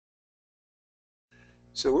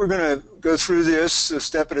So we're going to go through this a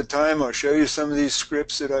step at a time. I'll show you some of these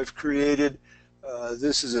scripts that I've created.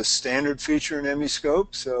 This is a standard feature in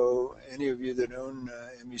Emiscope, so any of you that own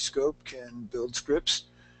Emiscope can build scripts.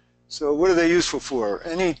 So what are they useful for?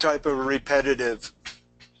 Any type of repetitive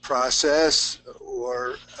process,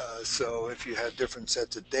 or so if you have different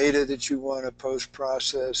sets of data that you want to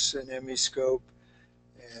post-process in Emiscope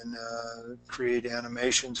and create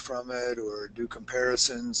animations from it or do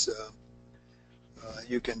comparisons,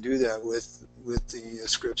 you can do that with the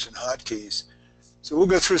scripts and hotkeys. So we'll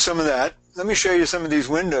go through some of that. Let me show you some of these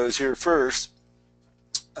windows here first.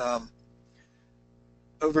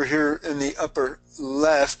 Over here in the upper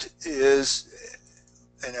left is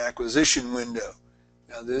an acquisition window.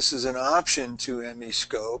 Now this is an option to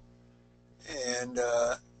Emiscope, and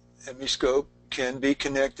Emiscope can be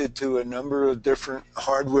connected to a number of different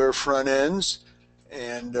hardware front ends,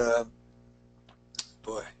 and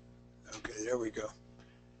boy, okay, there we go.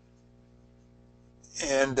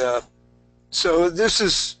 And so this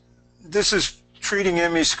is treating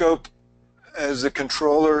Emiscope as the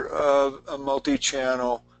controller of a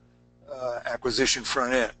multi-channel acquisition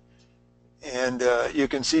front end. And you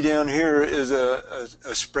can see down here is a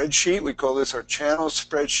spreadsheet. We call this our channel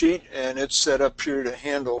spreadsheet, and it's set up here to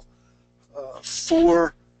handle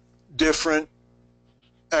 4 different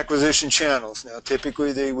acquisition channels. Now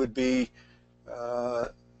typically they would be a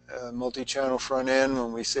multi-channel front end.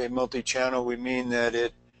 When we say multi-channel, we mean that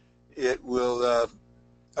it will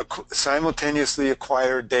simultaneously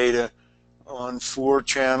acquire data on 4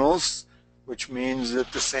 channels, which means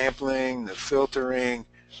that the sampling, the filtering,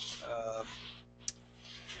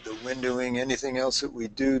 the windowing, anything else that we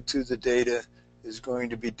do to the data is going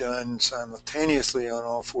to be done simultaneously on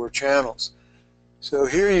all 4 channels. So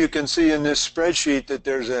here you can see in this spreadsheet that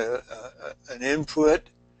there's an input,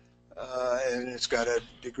 and it's got a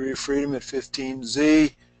degree of freedom at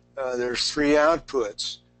 15Z. There's 3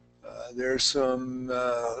 outputs. There's some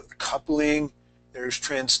coupling. There's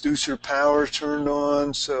transducer power turned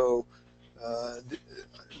on. So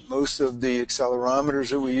most of the accelerometers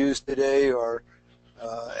that we use today are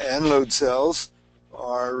and load cells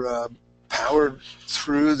are powered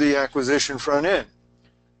through the acquisition front end,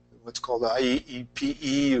 what's called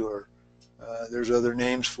IEPE, or there's other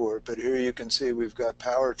names for it, but here you can see we've got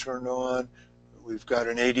power turned on, we've got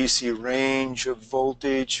an ADC range of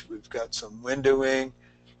voltage, we've got some windowing.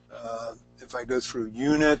 If I go through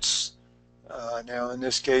units, now in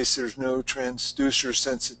this case there's no transducer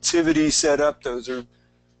sensitivity set up. Those are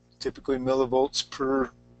typically millivolts per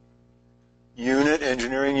unit,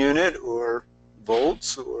 engineering unit, or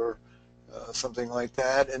volts, or something like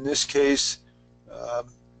that. In this case,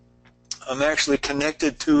 I'm actually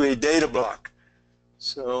connected to a data block.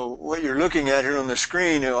 So what you're looking at here on the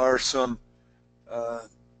screen are some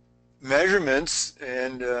measurements,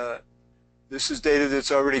 and this is data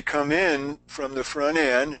that's already come in from the front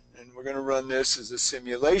end, and we're going to run this as a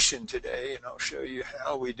simulation today, and I'll show you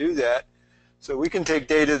how we do that. So we can take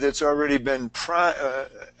data that's already been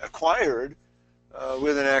acquired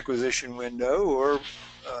with an acquisition window, or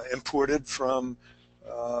imported from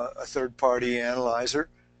a third-party analyzer,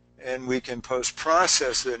 and we can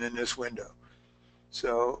post-process it in this window.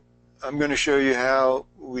 So I'm going to show you how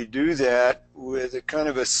we do that with a kind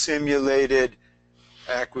of a simulated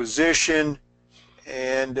acquisition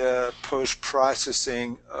and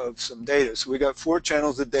post-processing of some data. So we got 4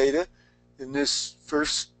 channels of data. In this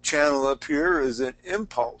first channel up here is an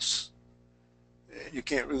impulse. You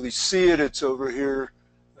can't really see it. It's over here.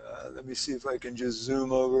 Let me see if I can just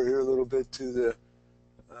zoom over here a little bit to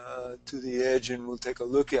the edge, and we'll take a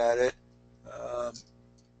look at it.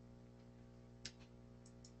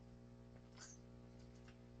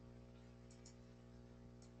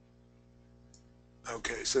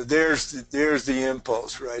 Okay, so there's the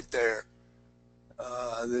impulse right there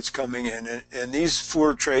that's coming in, and these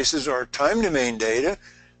 4 traces are time domain data,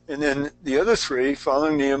 and then the other 3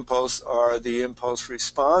 following the impulse are the impulse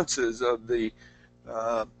responses of the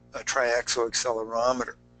a triaxial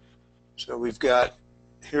accelerometer. So we've got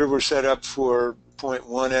here, we're set up for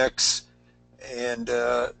 0.1x, and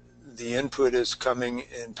the input is coming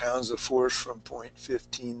in pounds of force from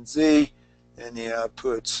 0.15Z, and the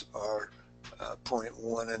outputs are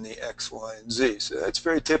 0.1 in the X, Y, and Z. So that's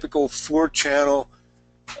very typical 4-channel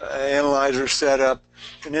analyzer setup.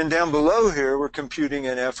 And then down below here, we're computing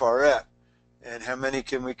an FRF. And how many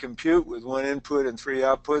can we compute? With 1 input and 3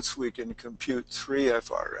 outputs, we can compute 3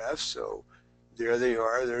 FRFs. So there they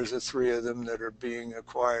are. There's the 3 of them that are being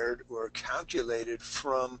acquired or calculated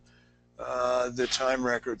from the time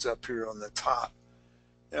records up here on the top.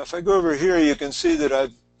 Now, if I go over here, you can see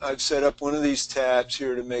that I've set up one of these tabs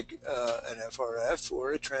here to make an FRF,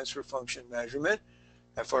 or a transfer function measurement.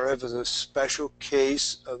 FRF is a special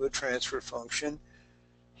case of a transfer function.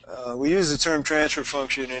 We use the term transfer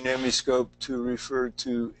function in Emiscope to refer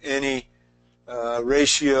to any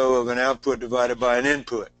ratio of an output divided by an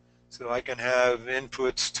input. So I can have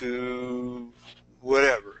inputs to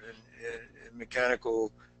whatever. In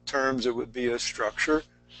mechanical terms, it would be a structure.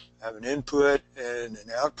 I have an input and an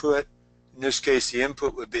output. In this case, the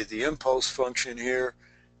input would be the impulse function here,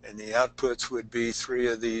 and the outputs would be 3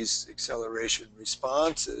 of these acceleration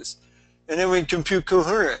responses. And then we compute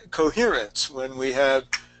coherence when we have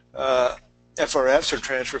FRFs, or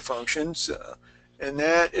transfer functions, and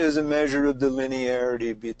that is a measure of the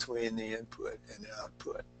linearity between the input and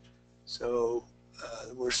output. So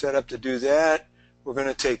we're set up to do that. We're going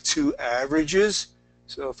to take 2 averages.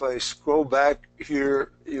 So if I scroll back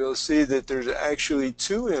here, you'll see that there's actually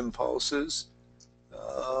 2 impulses.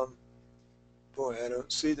 Boy, I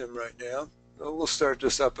don't see them right now. But we'll start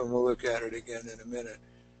this up and we'll look at it again in a minute.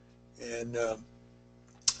 And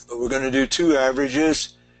but we're going to do 2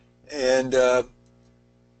 averages. And oh,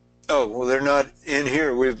 well, they're not in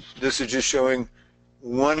here. This is just showing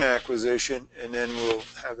 1 acquisition, and then we'll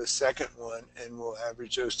have a second one, and we'll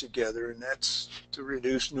average those together, and that's to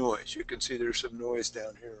reduce noise. You can see there's some noise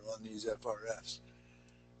down here on these FRFs.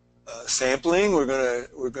 Sampling,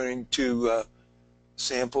 we're going to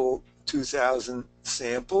sample 2,000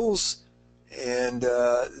 samples, and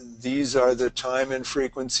these are the time and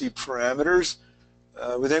frequency parameters.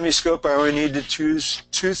 With Emiscope, I only need to choose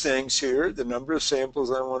 2 things here: the number of samples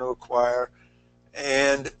I want to acquire,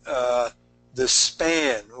 and the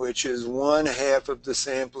span, which is 1/2 of the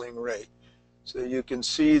sampling rate. So you can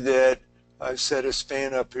see that I've set a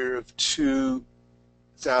span up here of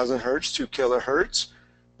 2,000 hertz, 2 kilohertz.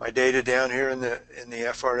 My data down here in the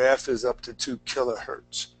FRF is up to 2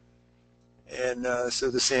 kilohertz. And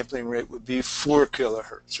so the sampling rate would be 4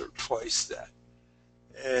 kilohertz, or twice that.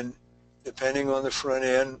 And depending on the front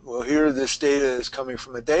end, well, here this data is coming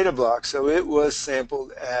from a data block, so it was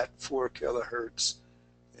sampled at 4 kilohertz.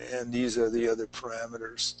 And these are the other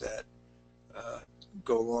parameters that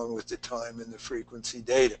go along with the time and the frequency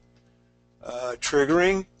data.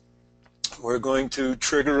 Triggering, we're going to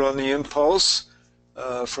trigger on the impulse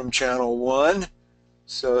from channel 1.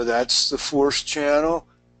 So that's the force channel.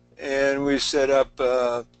 And we've set up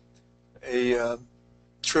a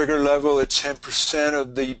trigger level at 10%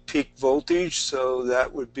 of the peak voltage. So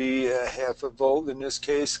that would be 1/2 volt in this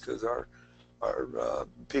case, because our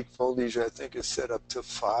peak voltage, I think, is set up to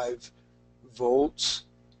 5 volts,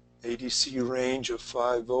 ADC range of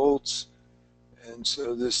 5 volts. And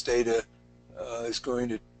so this data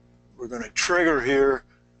we're going to trigger here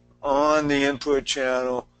on the input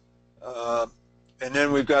channel. And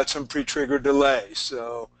then we've got some pre-trigger delay.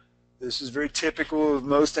 So this is very typical of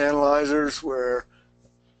most analyzers, where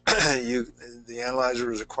the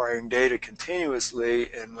analyzer is acquiring data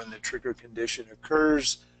continuously, and when the trigger condition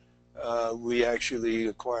occurs, we actually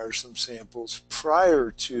acquire some samples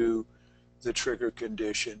prior to the trigger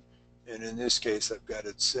condition, and in this case I've got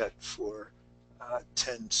it set for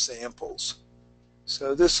 10 samples.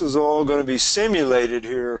 So this is all going to be simulated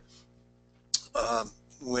here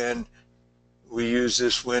when we use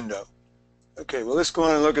this window. Okay, well, let's go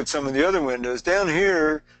on and look at some of the other windows. Down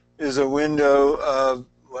here is a window of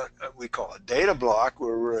what we call a data block,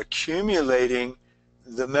 where we're accumulating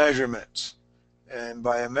the measurements. And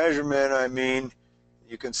by a measurement, I mean,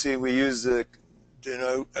 you can see we use the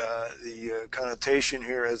connotation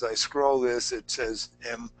here. As I scroll this, it says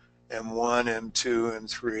M1, M2,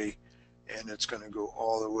 M3, and it's going to go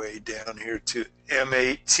all the way down here to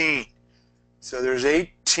M18. So there's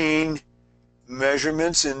 18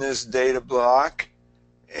 measurements in this data block,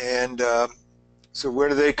 and so where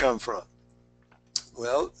do they come from?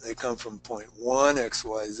 Well, they come from point 1,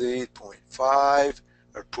 XYZ, point 5,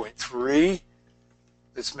 or point 3.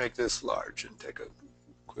 Let's make this large and take a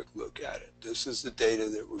quick look at it. This is the data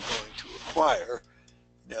that we're going to acquire.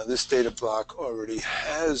 Now this data block already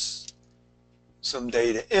has some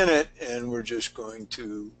data in it, and we're just going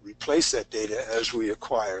to replace that data as we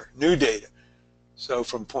acquire new data. So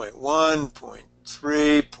from point 1, point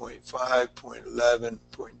 3, point 5, point 11,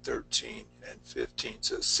 point 13, and 15.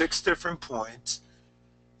 So 6 different points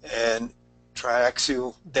and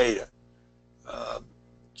triaxial data.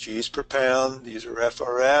 G's per pound, these are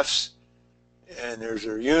FRFs, and there's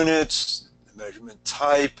our units, the measurement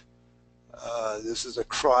type. This is a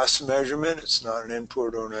cross measurement. It's not an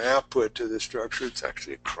input or an output to the structure. It's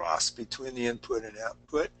actually a cross between the input and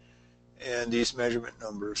output. And these measurement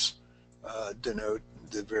numbers denote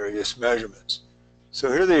the various measurements.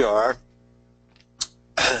 So here they are.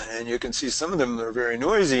 And you can see some of them are very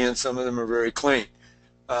noisy and some of them are very clean.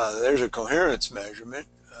 There's a coherence measurement.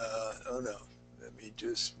 Oh no, let me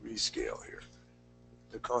just rescale here.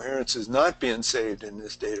 The coherence is not being saved in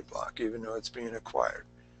this data block, even though it's being acquired.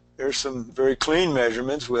 There's some very clean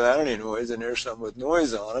measurements without any noise, and there's some with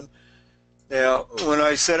noise on them. Now, when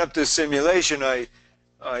I set up this simulation, I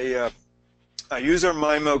use our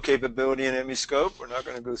MIMO capability in Emiscope. We're not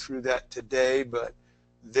going to go through that today, but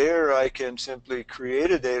there I can simply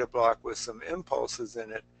create a data block with some impulses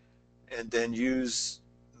in it and then use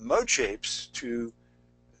mode shapes to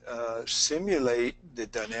simulate the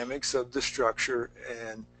dynamics of the structure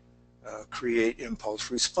and create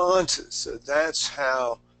impulse responses. So that's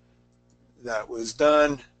how that was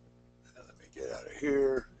done. Now let me get out of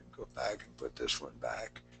here, go back and put this one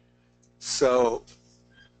back. So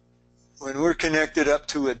when we're connected up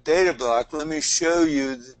to a data block, let me show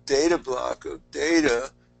you the data block of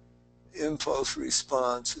data impulse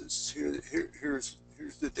responses. Here's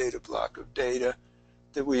the data block of data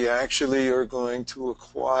that we actually are going to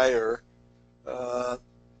acquire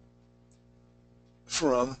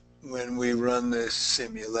from when we run this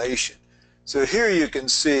simulation. So here you can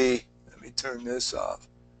see, let me turn this off,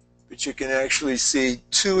 but you can actually see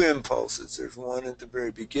two impulses. There's one at the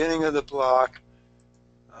very beginning of the block.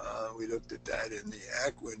 We looked at that in the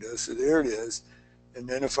ACK window, so there it is. And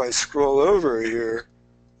then if I scroll over here,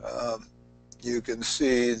 you can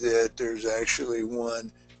see that there's actually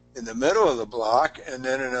one in the middle of the block and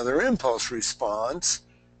then another impulse response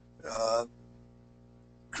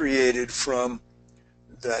created from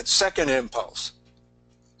that second impulse.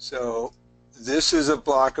 So this is a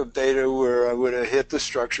block of data where I would have hit the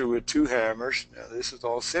structure with two hammers. Now this is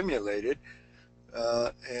all simulated,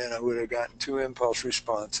 and I would have gotten two impulse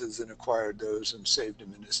responses and acquired those and saved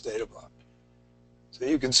them in this data block. So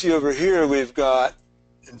you can see over here we've got,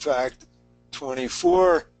 in fact,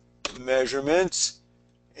 24 measurements,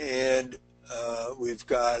 and we've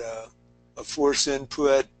got a force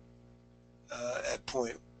input at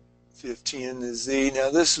point 15 in the Z. Now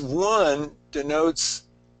this one denotes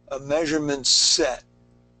a measurement set.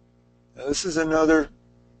 Now this is another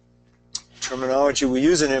terminology we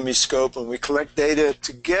use in Emiscope when we collect data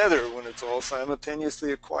together, when it's all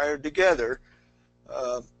simultaneously acquired together,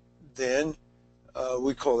 then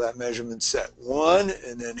we call that measurement set 1,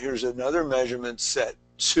 and then here's another measurement set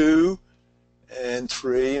 2, and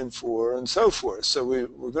 3, and 4, and so forth. So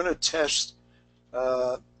we're going to test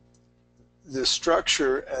the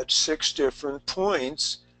structure at 6 different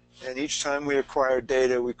points, and each time we acquire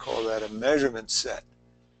data, we call that a measurement set.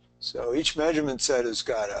 So each measurement set has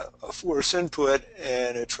got a force input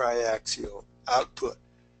and a triaxial output.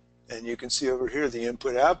 And you can see over here the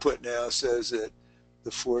input-output now says that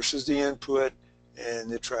the force is the input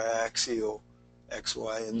and the triaxial X,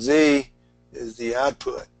 Y, and Z is the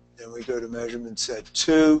output. Then we go to measurement set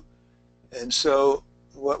 2. And so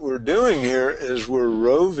what we're doing here is we're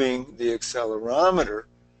roving the accelerometer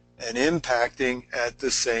and impacting at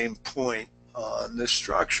the same point on the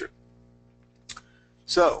structure.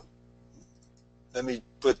 So let me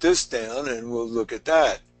put this down and we'll look at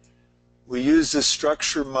that. We use the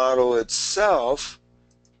structure model itself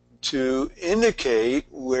to indicate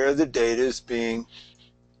where the data is being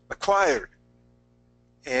acquired.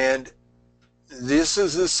 And this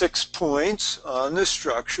is the 6 points on the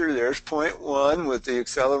structure. There's point 1 with the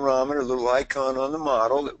accelerometer, little icon on the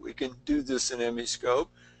model that we can do this in Emiscope,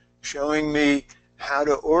 showing me how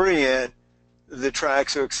to orient the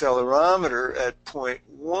triaxial accelerometer at point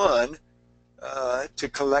 1 to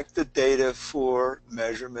collect the data for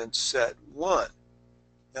measurement set 1.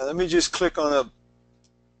 Now let me just click on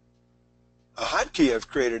a hotkey I've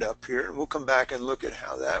created up here, and we'll come back and look at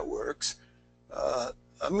how that works.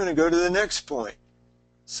 I'm going to go to the next point.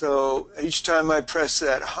 So each time I press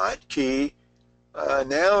that hotkey,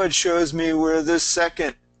 now it shows me where the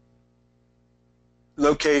second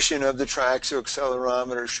location of the triaxial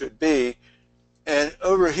accelerometer should be. And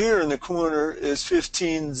over here in the corner is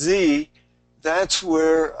 15Z. That's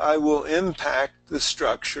where I will impact the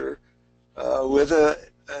structure with an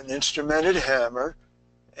instrumented hammer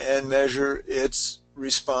and measure its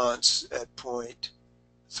response at point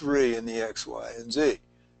 3 in the X, Y, and Z.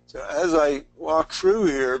 So as I walk through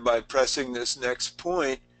here by pressing this next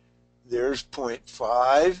point, there's point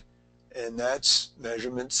 5, and that's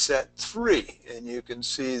measurement set 3. And you can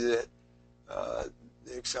see that the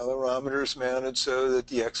accelerometer is mounted so that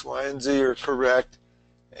the X, Y, and Z are correct,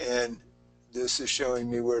 and this is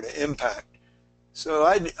showing me where to impact. So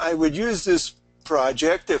I would use this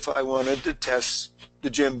project if I wanted to test the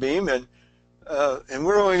Jim beam, and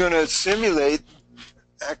we're only going to simulate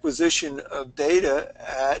acquisition of data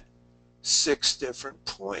at 6 different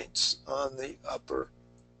points on the upper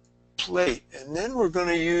plate. And then we're going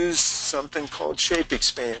to use something called shape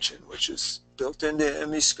expansion, which is built into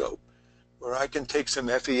Emiscope, where I can take some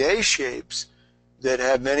FEA shapes that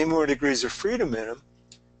have many more degrees of freedom in them,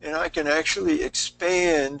 and I can actually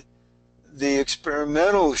expand the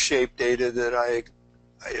experimental shape data that I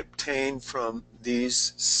obtained from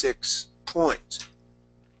these 6 points.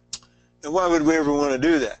 And why would we ever want to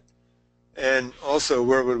do that? And also,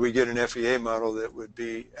 where would we get an FEA model that would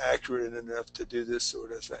be accurate enough to do this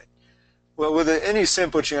sort of thing? Well, with any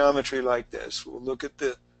simple geometry like this, we'll look at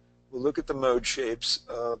the mode shapes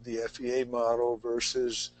of the FEA model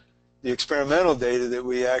versus the experimental data that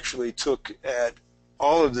we actually took at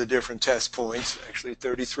all of the different test points, actually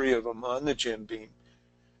 33 of them on the Jim beam.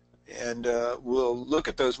 And we'll look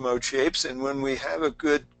at those mode shapes, and when we have a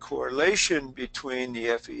good correlation between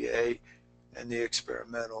the FEA and the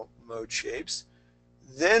experimental mode shapes,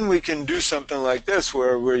 then we can do something like this,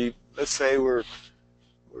 where let's say we're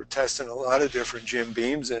testing a lot of different Jim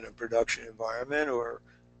beams in a production environment, or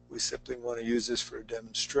we simply want to use this for a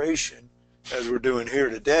demonstration, as we're doing here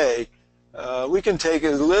today. We can take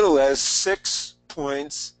as little as 6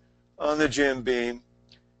 points on the Jim beam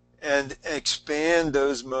and expand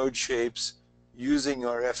those mode shapes using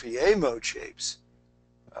our FEA mode shapes,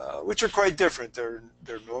 which are quite different. They're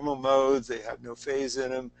normal modes, they have no phase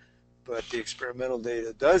in them, but the experimental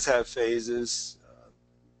data does have phases,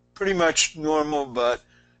 pretty much normal but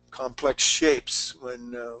complex shapes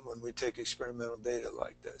when we take experimental data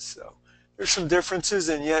like this. So there's some differences,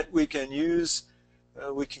 and yet we can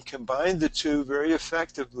combine the two very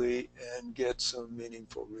effectively and get some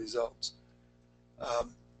meaningful results.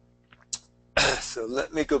 So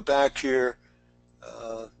let me go back here.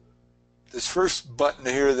 This first button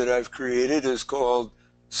here that I've created is called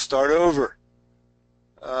Start Over.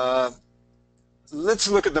 Let's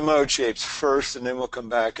look at the mode shapes first, and then we'll come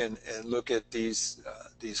back and look at these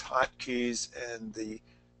hotkeys and the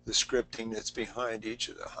scripting that's behind each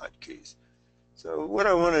of the hotkeys. So what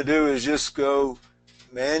I want to do is just go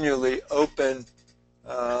manually open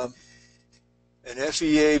an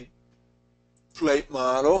FEA plate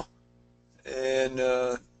model, and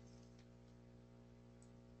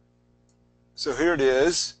so here it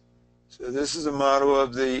is. So this is a model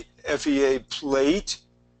of the FEA plate,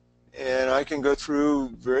 and I can go through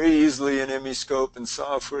very easily in Emiscope and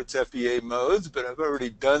solve for its FEA modes, but I've already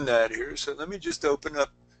done that here. So let me just open up,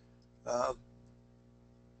 well,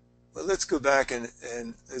 let's go back and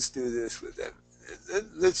let's do this with them.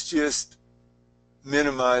 Let's just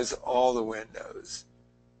minimize all the windows.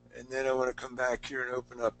 And then I want to come back here and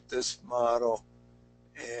open up this model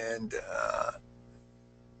and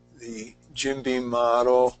the Jim beam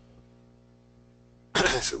model.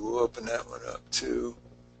 So we'll open that one up too.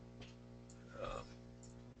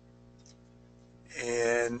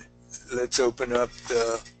 And let's open up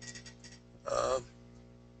the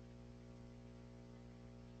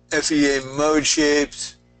FEA mode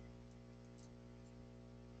shapes.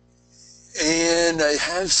 And I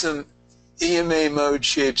have some EMA mode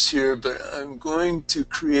shapes here, but I'm going to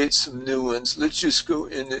create some new ones. Let's just go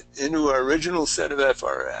into our original set of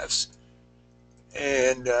FRFs.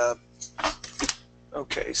 And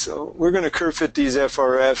okay, so we're going to curve fit these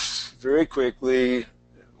FRFs very quickly.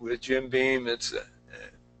 With Jim beam, it's a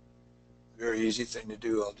very easy thing to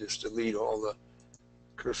do. I'll just delete all the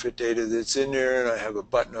curve fit data that's in there, and I have a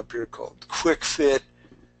button up here called Quick Fit.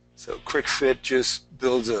 So Quick Fit just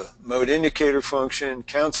builds a mode indicator function,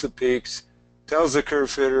 counts the peaks, tells the curve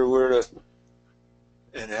fitter where to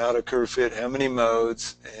and how to curve fit, how many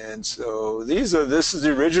modes. And so this is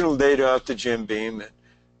the original data off the Jim beam, and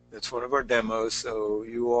it's one of our demos. So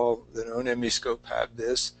you all that own Emiscope have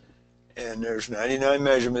this, and there's 99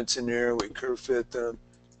 measurements in there. We curve fit them.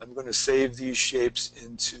 I'm going to save these shapes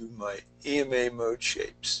into my EMA mode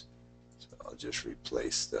shapes. So I'll just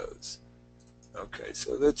replace those. Okay,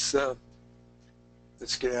 so let's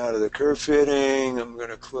get out of the curve fitting. I'm going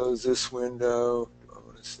to close this window. Do I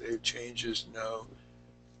want to save changes? No.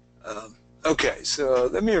 Okay, so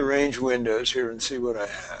let me arrange windows here and see what I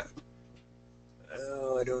have.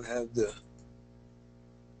 Oh, I don't have the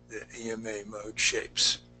EMA mode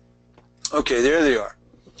shapes. Okay, there they are.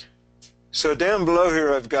 So down below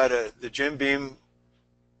here I've got the Jim beam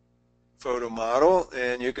photo model,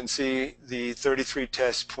 and you can see the 33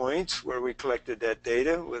 test points where we collected that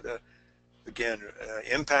data with again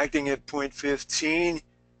impacting at point 15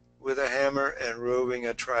 with a hammer and roving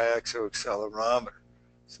a triaxial accelerometer.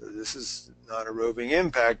 So this is not a roving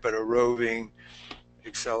impact, but a roving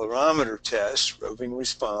accelerometer test, roving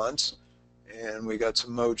response. And we got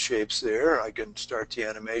some mode shapes there. I can start the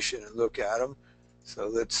animation and look at them. So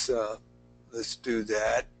let's let's do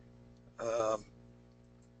that.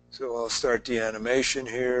 So I'll start the animation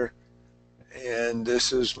here, and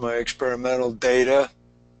this is my experimental data.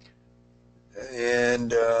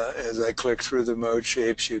 And as I click through the mode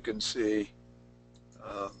shapes, you can see,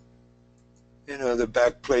 you know, the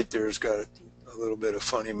back plate there's got a little bit of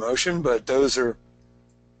funny motion, but those are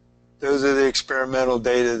the experimental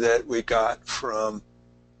data that we got from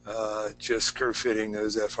just curve fitting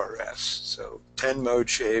those FRFs. So 10 mode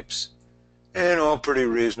shapes, and all pretty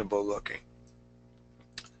reasonable looking.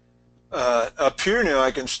 Up here now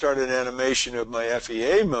I can start an animation of my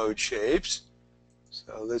FEA mode shapes.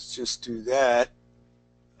 So let's just do that.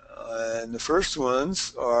 And the first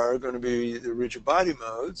ones are going to be the rigid body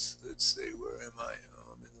modes. Let's see, where am I?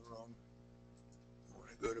 Oh, I'm in the wrong. I want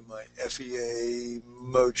to go to my FEA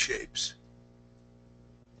mode shapes.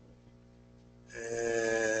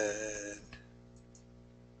 And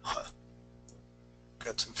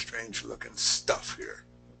got some strange looking stuff here.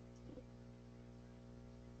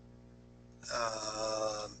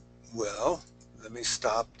 Well, let me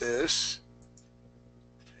stop this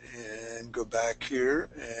and go back here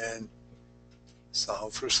and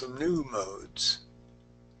solve for some new modes.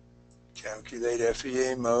 Calculate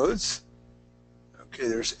FEA modes. Okay,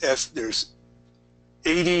 there's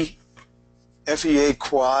 80 FEA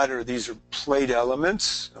quad, or these are plate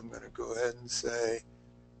elements. I'm going to go ahead and say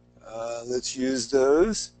let's use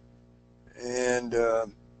those, and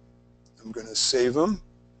I'm going to save them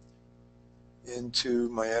into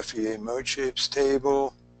my FEA mode shapes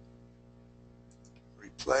table.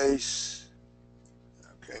 Replace.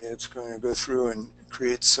 Okay, it's going to go through and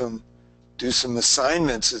do some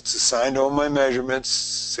assignments. It's assigned all my measurements,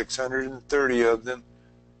 630 of them,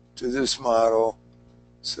 to this model.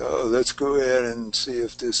 So let's go ahead and see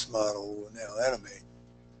if this model will now animate.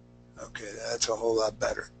 Okay, that's a whole lot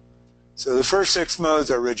better. So the first 6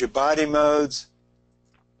 modes are rigid body modes.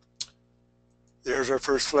 There's our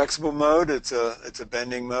first flexible mode. It's a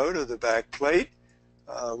bending mode of the back plate.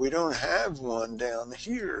 We don't have one down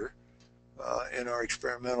here in our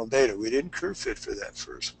experimental data. We didn't curve fit for that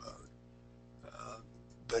first mode.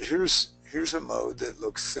 But here's a mode that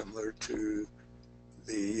looks similar to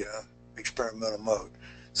the experimental mode.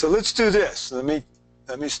 So let's do this. Let me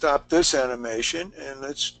stop this animation, and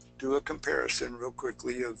let's do a comparison real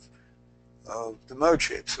quickly of the mode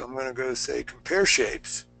shapes. So I'm going to go say compare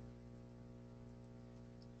shapes.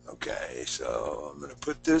 Okay, so I'm going to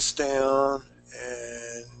put this down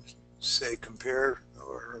and say compare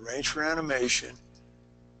or arrange for animation.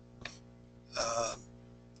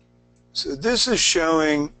 So this is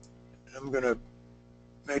showing, I'm going to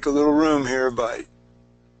make a little room here by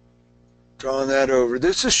drawing that over.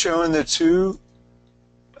 This is showing the 2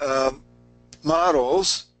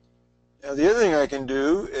 models. Now the other thing I can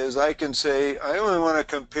do is I can say I only want to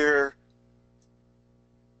compare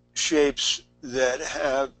shapes that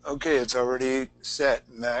have, okay, it's already set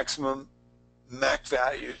maximum MAC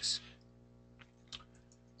values.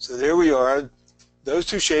 So there we are. Those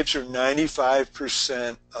 2 shapes are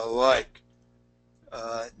 95% alike.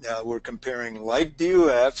 Now we're comparing like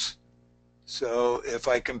DOFs. So if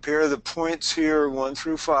I compare the points here, 1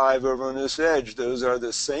 through 5 over on this edge, those are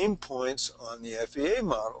the same points on the FEA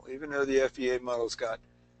model, even though the FEA model's got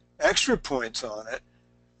extra points on it.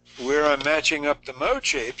 Where I'm matching up the mode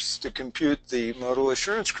shapes to compute the modal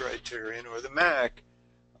assurance criterion, or the MAC,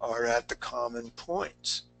 are at the common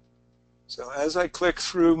points. So as I click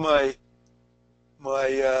through my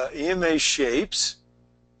EMA shapes,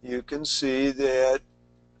 you can see that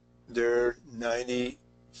they're 95%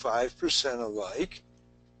 alike.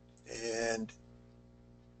 And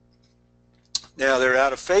now they're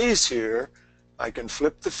out of phase here. I can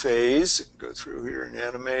flip the phase, go through here and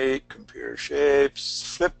animate, compare shapes,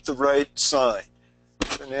 flip the right sign.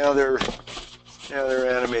 So now they're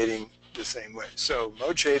animating the same way. So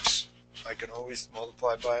mode shapes, I can always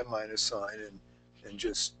multiply by a minus sign and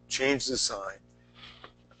just change the sign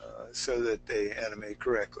so that they animate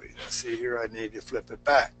correctly. Now see here, I need to flip it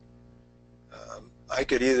back. I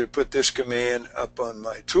could either put this command up on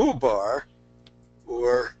my toolbar,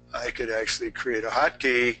 or I could actually create a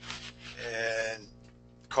hotkey and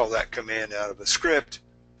call that command out of a script,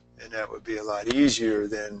 and that would be a lot easier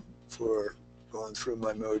than for going through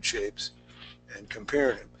my mode shapes and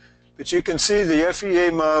comparing them. But you can see the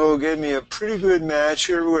FEA model gave me a pretty good match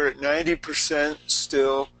here. We're at 90%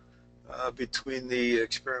 still between the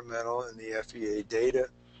experimental and the FEA data.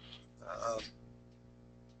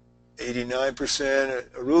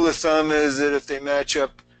 89%. A rule of thumb is that if they match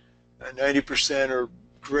up 90% or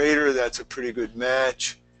greater, that's a pretty good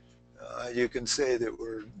match. You can say that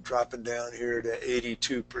we're dropping down here to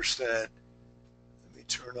 82%. Let me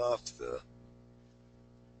turn off the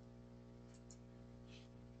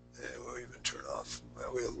off.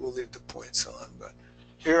 Well, we'll leave the points on, but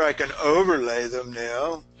here I can overlay them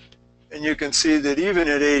now, and you can see that even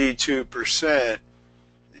at 82%,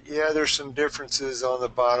 yeah, there's some differences on the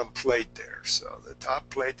bottom plate there. So the top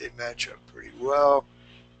plate, they match up pretty well.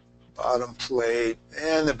 Bottom plate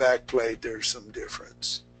and the back plate, there's some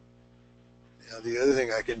difference. Now, the other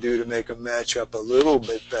thing I can do to make them match up a little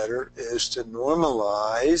bit better is to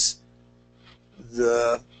normalize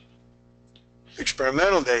the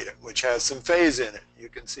experimental data, which has some phase in it. You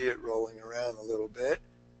can see it rolling around a little bit.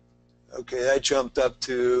 Okay, that jumped up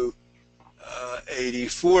to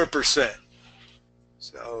 84%.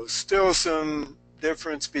 So still some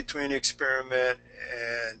difference between experiment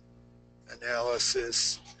and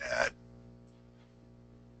analysis at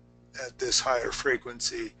this higher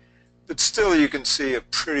frequency, but still you can see a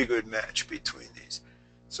pretty good match between these.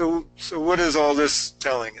 So what is all this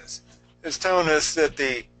telling us? It's telling us that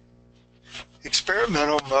the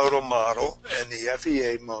experimental modal model and the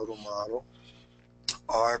FEA modal model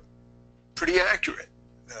are pretty accurate,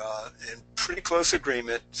 in pretty close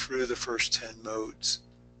agreement through the first 10 modes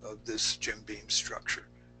of this Jim Beam structure.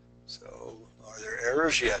 So are there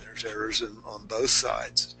errors? Yeah, there's errors on both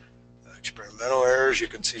sides. Experimental errors, you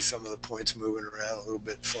can see some of the points moving around a little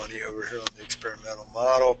bit funny over here on the experimental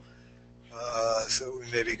model. So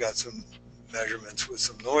we maybe got some measurements with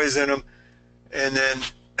some noise in them. And then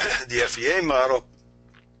the FEA model,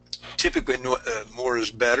 typically more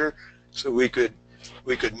is better. So we could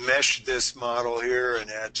mesh this model here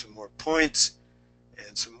and add some more points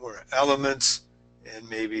and some more elements, and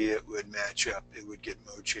maybe it would match up. It would get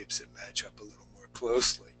mode shapes that match up a little more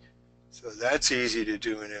closely. So that's easy to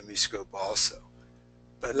do in Emiscope also.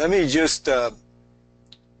 But let me just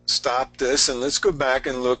stop this and let's go back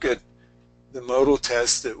and look at the modal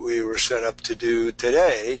test that we were set up to do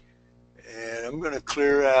today. And I'm going to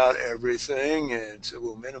clear out everything, and so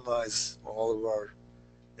we'll minimize all of our,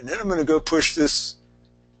 and then I'm going to go push this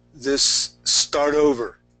start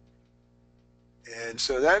over. And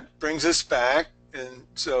so that brings us back, and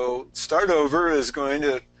so start over is going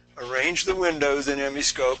to arrange the windows in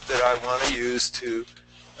Emiscope that I want to use to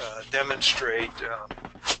demonstrate, a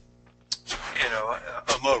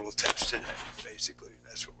modal test today. Basically,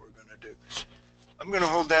 that's what we're going to do. I'm going to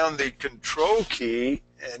hold down the Control key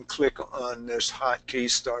and click on this hotkey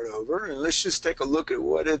Start Over, and let's just take a look at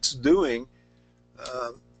what it's doing.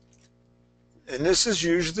 And this is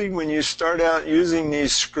usually when you start out using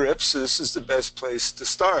these scripts, this is the best place to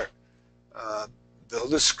start.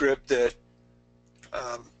 Build a script that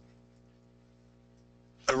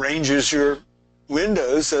arranges your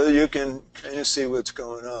windows so you can kind of see what's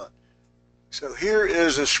going on. So here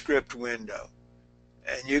is a script window.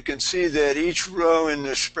 And you can see that each row in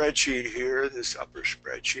the spreadsheet here, this upper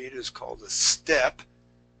spreadsheet, is called a step.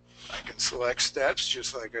 I can select steps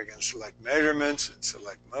just like I can select measurements and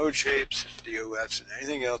select mode shapes and DOFs and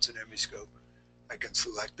anything else in Emiscope. I can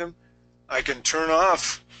select them. I can turn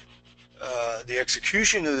off the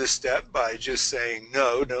execution of the step by just saying,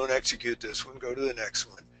 no, don't execute this one, go to the next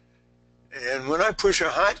one. And when I push a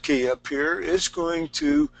hotkey up here, it's going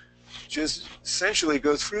to just essentially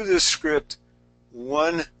go through this script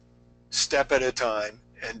one step at a time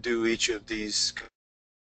and do each of these.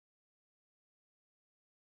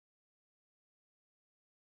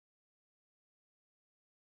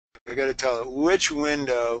 I got to tell it which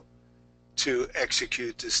window to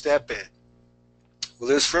execute the step in. Well,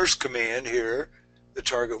 this first command here, the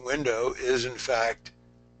target window, is in fact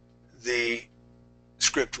the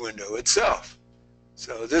script window itself.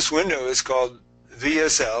 So this window is called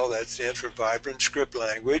VSL, that stands for Vibrant Script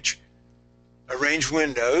Language, Arrange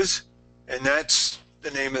Windows, and that's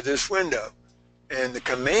the name of this window. And the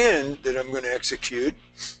command that I'm going to execute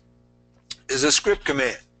is a script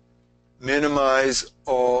command. Minimize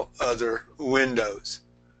all other windows.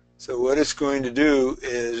 So what it's going to do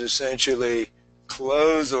is essentially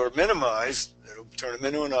close or minimize, it'll turn them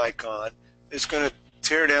into an icon. It's going to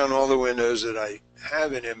tear down all the windows that I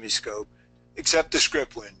have in Emiscope, except the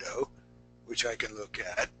script window, which I can look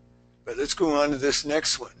at. But let's go on to this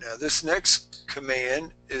next one. Now this next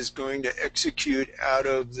command is going to execute out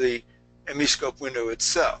of the Emiscope window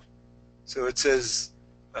itself. So it says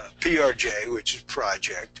PRJ, which is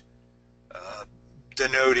project,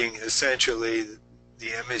 denoting essentially the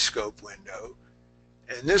Emiscope window.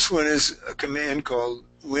 And this one is a command called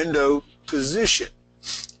window position.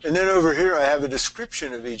 And then over here I have a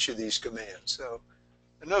description of each of these commands. So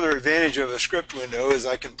another advantage of a script window is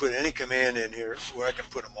I can put any command in here, or I can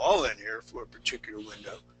put them all in here for a particular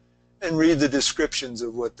window, and read the descriptions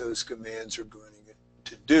of what those commands are going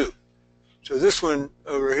to do. So this one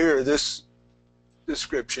over here, this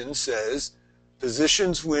description says,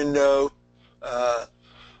 positions window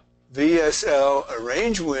VSL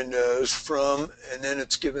arrange windows from, and then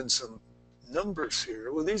it's given some numbers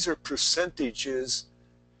here. Well, these are percentages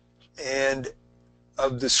and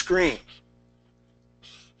of the screen.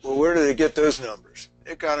 Well, where did it get those numbers?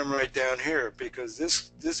 It got them right down here because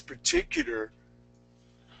this particular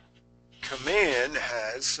command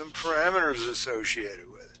has some parameters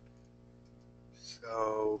associated with it.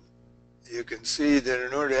 So you can see that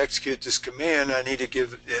in order to execute this command, I need to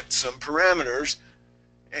give it some parameters,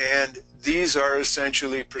 and these are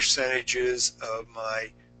essentially percentages of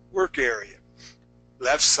my work area.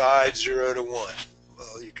 Left side 0 to 1.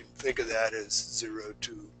 Well, you can think of that as 0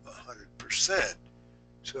 to 100%.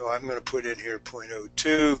 So I'm going to put in here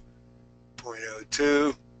 0.02,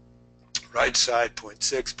 0.02, right side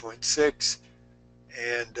 0.6, 0.6,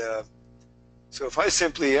 and so if I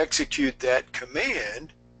simply execute that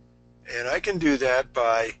command, and I can do that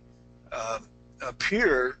by up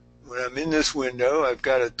here, when I'm in this window, I've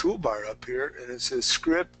got a toolbar up here, and it says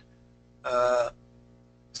script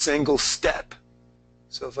single step.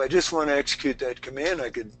 So if I just want to execute that command, I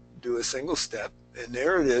could do a single step, and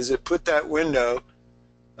there it is. It put that window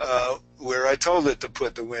where I told it to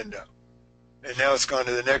put the window. And now it's gone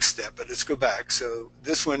to the next step, but let's go back. So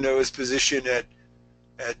this window is positioned at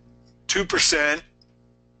 2%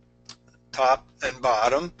 top and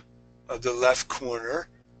bottom of the left corner,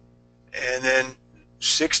 and then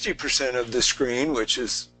 60% of the screen, which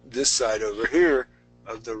is this side over here,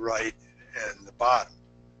 of the right and the bottom.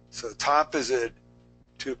 So top is at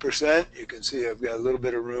 2%. You can see I've got a little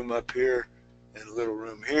bit of room up here and a little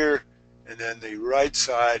room here, and then the right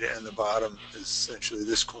side and the bottom is essentially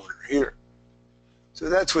this corner here. So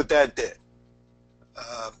that's what that did.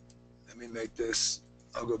 Let me make this,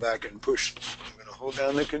 I'll go back and push. I'm going to hold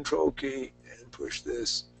down the control key and push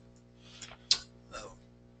this. Oh,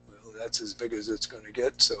 well, that's as big as it's going to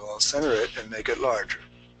get, so I'll center it and make it larger.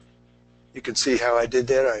 You can see how I did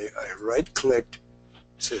that. I right-clicked,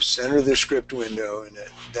 says center the script window, and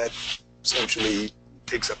that essentially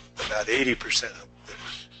takes up about 80% of the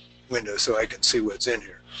window, so I can see what's in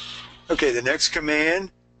here. Okay, the next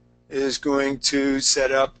command is going to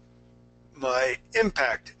set up my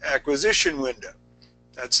impact acquisition window.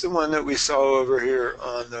 That's the one that we saw over here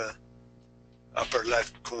on the upper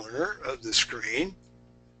left corner of the screen.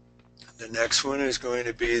 The next one is going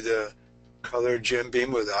to be the color Jim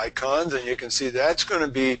beam with icons, and you can see that's going to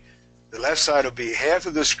be, the left side will be half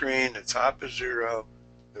of the screen, the top is 0,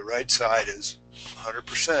 the right side is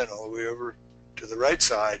 100% all the way over to the right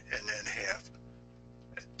side, and then half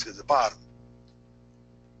to the bottom.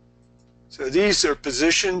 So these are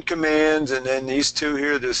position commands, and then these two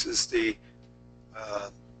here, this is the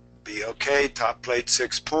BOK, top plate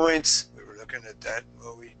 6 points. We were looking at that,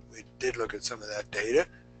 well, we did look at some of that data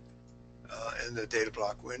in the data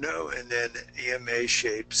block window, and then EMA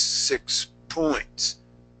shapes 6 points.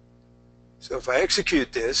 So if I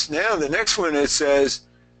execute this, now the next one it says,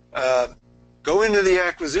 go into the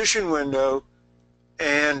acquisition window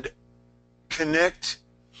and connect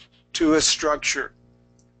to a structure.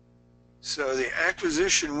 So the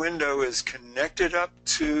acquisition window is connected up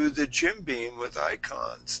to the Jim beam with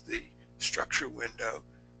icons, the structure window.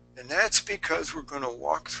 And that's because we're going to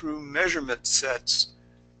walk through measurement sets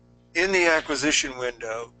in the acquisition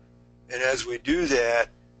window. And as we do that,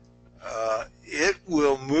 it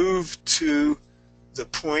will move to the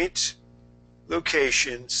point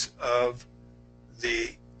locations of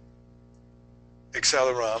the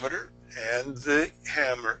accelerometer and the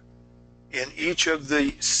hammer in each of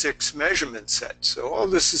the 6 measurement sets. So all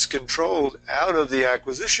this is controlled out of the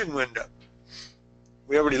acquisition window.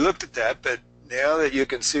 We already looked at that, but now that you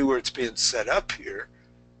can see where it's being set up here,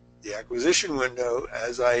 the acquisition window,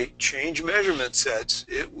 as I change measurement sets,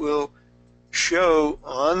 it will show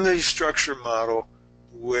on the structure model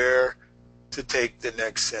where to take the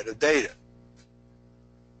next set of data.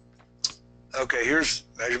 Okay, here's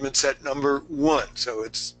measurement set number 1. So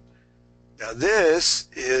it's, now this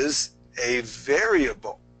is a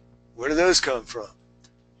variable. Where do those come from?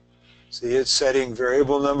 See, it's setting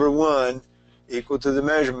variable number 1 equal to the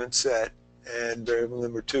measurement set, and variable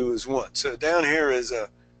number 2 is 1. So down here is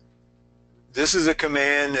this is a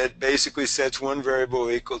command that basically sets one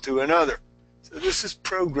variable equal to another. So this is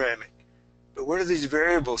programming. But where do these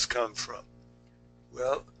variables come from?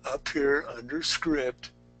 Well, up here under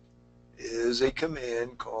script is a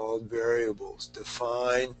command called variables.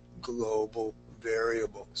 Define global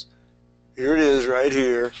variables. Here it is right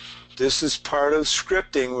here. This is part of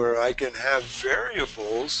scripting where I can have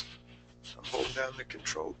variables. I'm holding down the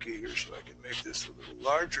control key here so I can make this a little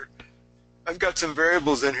larger. I've got some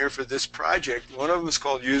variables in here for this project. One of them is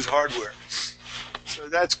called use hardware. So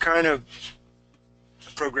that's kind of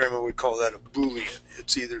programmer would call that a Boolean.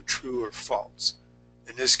 It's either true or false.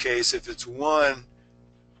 In this case, if it's 1,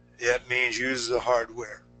 that means use the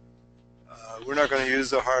hardware. We're not going to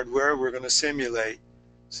use the hardware, we're going to simulate.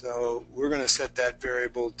 So we're going to set that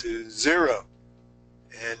variable to 0,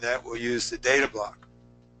 and that will use the data block.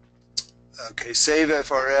 Okay, save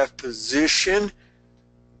FRF position.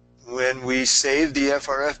 When we save the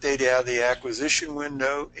FRF data out of the acquisition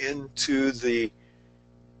window into the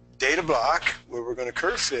data block where we're going to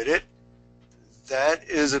curve fit it, that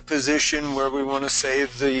is a position where we want to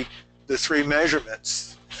save the 3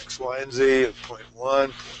 measurements, X, Y, and Z of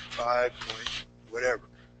 0.1, 0.5, whatever.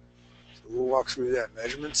 So we'll walk through that.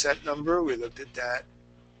 Measurement set number, we looked at that.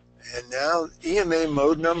 And now EMA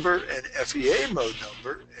mode number and FEA mode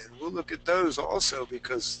number, and we'll look at those also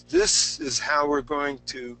because this is how we're going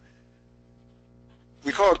to,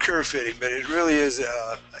 we call it curve fitting, but it really is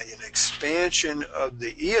an expansion of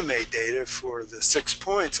the EMA data for the 6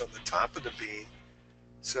 points on the top of the beam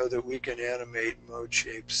so that we can animate mode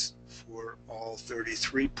shapes for all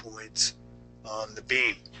 33 points on the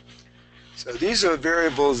beam. So these are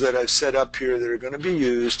variables that I've set up here that are going to be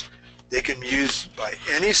used. They can be used by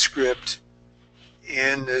any script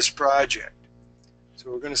in this project.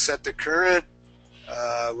 So we're going to set the current.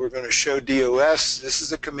 We're going to show DOFs. This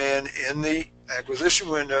is a command in the acquisition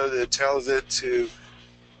window that tells it to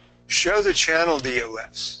show the channel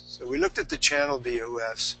DOFs. So we looked at the channel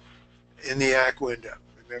DOFs in the ACK window.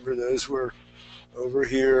 Remember, those were over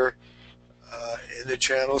here in the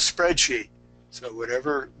channel spreadsheet. So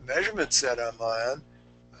whatever measurement set I'm on,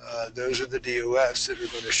 those are the DOFs that are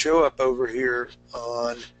going to show up over here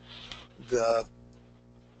on the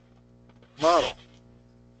model.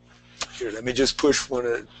 Here, let me just push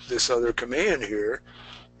this other command here,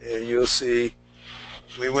 and you'll see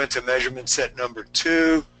we went to measurement set number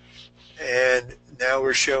 2, and now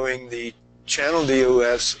we're showing the channel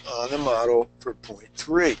DOFs on the model for point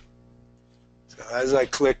 3. So as I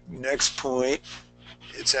click next point,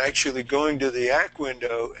 it's actually going to the ACK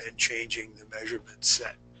window and changing the measurement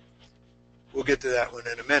set. We'll get to that one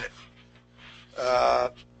in a minute.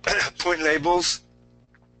 Point labels,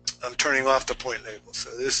 I'm turning off the point labels.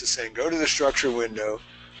 So this is saying go to the structure window.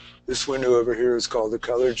 This window over here is called the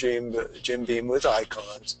color gem beam with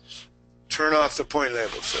icons. Turn off the point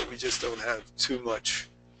labels so we just don't have too much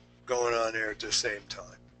going on there at the same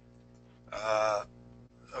time.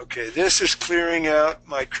 Okay, this is clearing out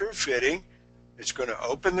my curve fitting. It's going to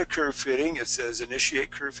open the curve fitting. It says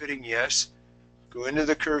initiate curve fitting, yes. Go into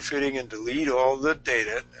the curve fitting and delete all the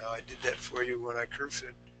data. Now I did that for you when I curve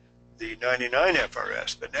fit the 99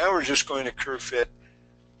 FRS, but now we're just going to curve fit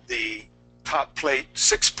the top plate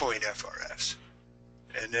 6-point FRS.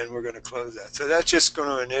 And then we're going to close that. So that's just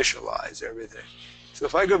going to initialize everything. So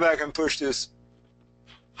if I go back and push this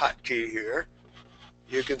hotkey here,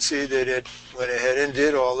 you can see that it went ahead and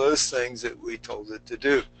did all those things that we told it to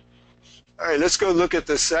do. All right, let's go look at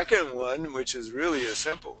the second one, which is really a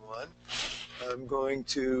simple one. I'm going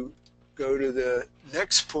to go to the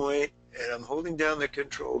next point, and I'm holding down the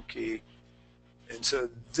control key. And so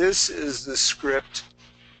this is the script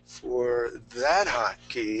for that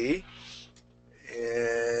hotkey.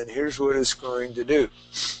 And here's what it's going to do.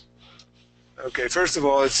 Okay, first of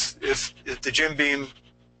all, if the gem beam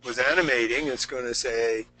was animating, it's going to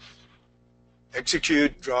say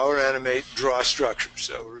execute, draw or animate, draw structure.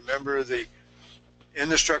 So remember, in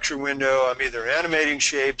the structure window, I'm either animating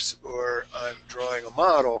shapes or I'm drawing a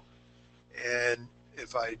model. And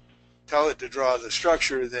if I tell it to draw the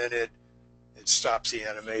structure, then it stops the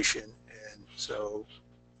animation. And so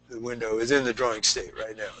the window is in the drawing state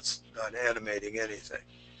right now. It's not animating anything.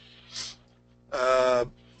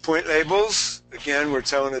 Point labels, again, we're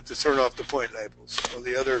telling it to turn off the point labels. Well,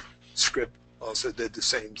 the other script also did the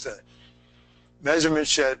same thing. Measurement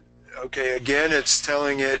set, okay, again, it's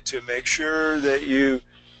telling it to make sure that you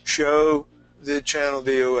show the channel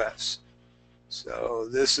DOFs. So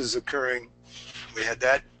this is occurring, we had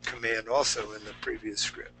that command also in the previous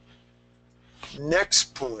script.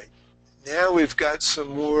 Next point, now we've got some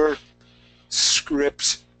more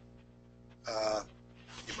scripts,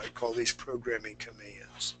 you might call these programming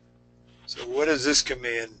commands. So what is this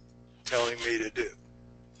command telling me to do?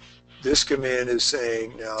 This command is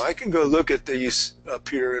saying, now I can go look at these up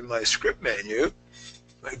here in my script menu.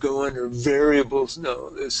 I go under variables.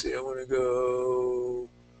 No, let's see, I want to go,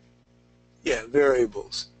 yeah,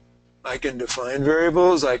 variables. I can define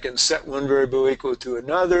variables. I can set one variable equal to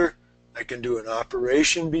another. I can do an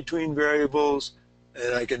operation between variables,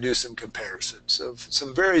 and I can do some comparisons. So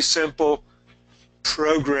some very simple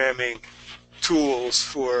programming tools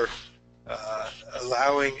for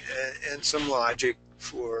allowing and some logic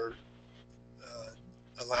for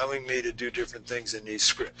allowing me to do different things in these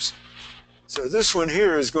scripts. So this one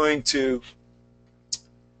here is going to,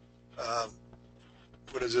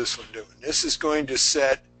 what is this one doing? This is going to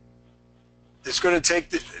set, it's going to take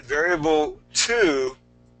the variable 2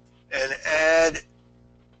 and add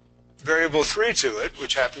variable 3 to it,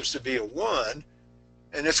 which happens to be a 1,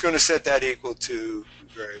 and it's going to set that equal to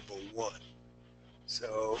variable 1.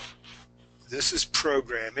 So this is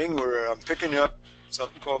programming where I'm picking up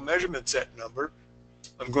something called measurement set number.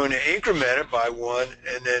 I'm going to increment it by 1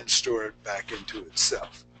 and then store it back into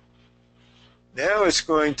itself. Now it's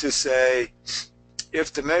going to say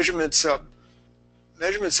if the measurement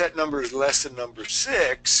set number is less than number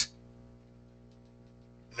 6,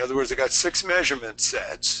 in other words, I got 6 measurement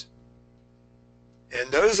sets, and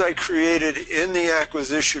those I created in the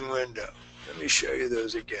acquisition window. Let me show you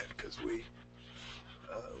those again, because we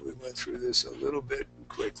went through this a little bit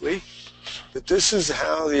quickly. But this is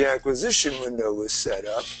how the acquisition window was set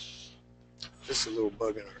up. This is a little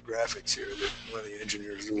bug in our graphics here that one of the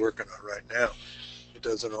engineers is working on right now. It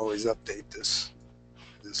doesn't always update this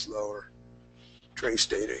lower trace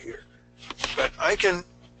data here. But I can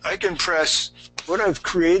press, what I've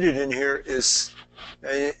created in here is,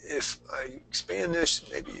 if I expand this,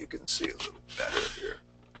 maybe you can see a little better here.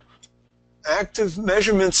 Active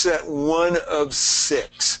measurement set 1 of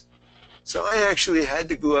 6. So I actually had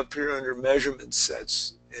to go up here under measurement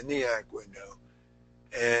sets in the ACK window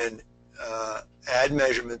and add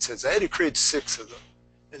measurement sets. I had to create 6 of them.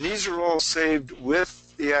 And these are all saved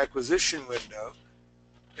with the acquisition window.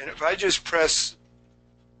 And if I just press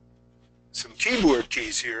some keyboard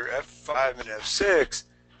keys here, F5 and F6,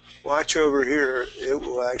 watch over here, it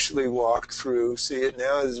will actually walk through. See it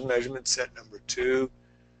now is measurement set number 2.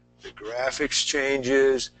 The graphics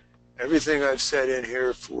changes, everything I've set in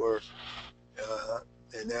here for,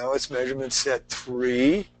 and now it's measurement set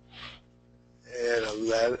 3 and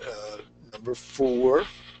 11, number 4.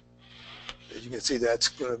 As you can see, that's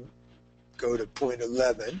going to go to point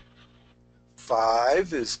 11.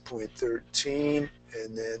 5 is point 13,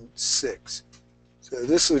 and then 6. So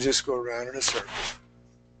this will just go around in a circle.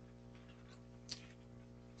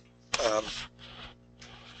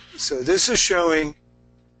 So this is showing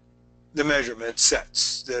the measurement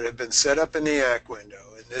sets that have been set up in the ACK window,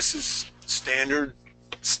 and this is standard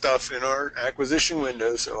stuff in our acquisition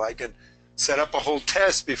window, so I can set up a whole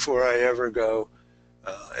test before I ever go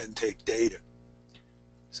and take data.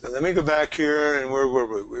 So let me go back here, and where were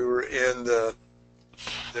we? We were in the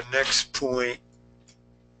next point.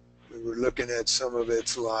 We were looking at some of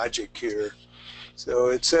its logic here. So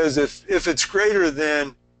it says if it's greater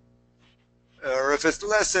than, or if it's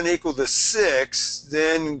less than equal to 6,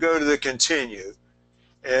 then go to the continue.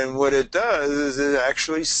 And what it does is it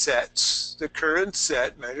actually sets the current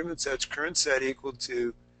set, measurement sets current set equal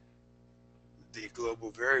to the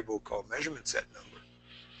global variable called measurement set number.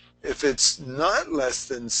 If it's not less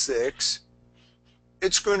than 6,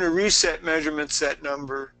 it's going to reset measurement set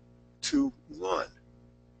number to 1.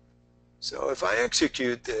 So if I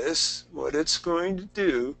execute this, what it's going to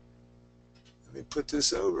do, let me put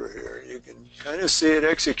this over here. You can kind of see it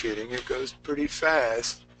executing. It goes pretty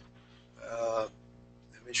fast. Let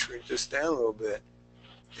me shrink this down a little bit.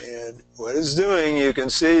 And what it's doing, you can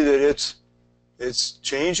see that it's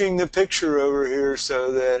changing the picture over here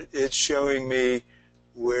so that it's showing me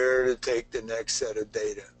where to take the next set of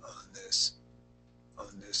data on this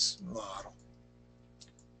model.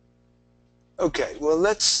 Okay, well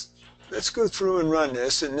let's go through and run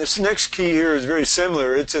this. And this next key here is very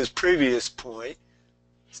similar. It says previous point.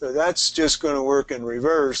 So that's just going to work in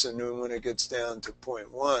reverse, and then when it gets down to point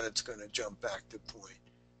 1, it's going to jump back to point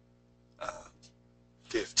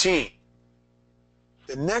 15.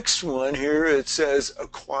 The next one here, it says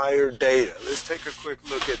acquire data. Let's take a quick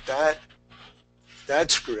look at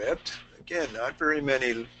that script. Again, not very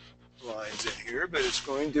many lines in here, but it's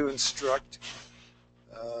going to instruct.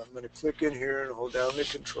 I'm going to click in here and hold down the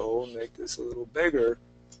control and make this a little bigger.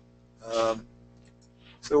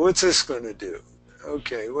 So what's this going to do?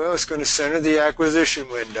 Okay, well, it's going to center the acquisition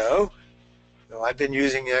window. So I've been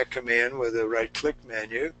using that command with a right-click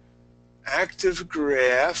menu. Active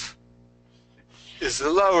graph is the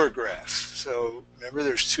lower graph. So remember,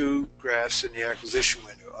 there's 2 graphs in the acquisition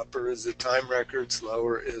window. Upper is the time records,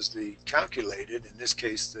 lower is the calculated, in this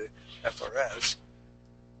case the FRFs.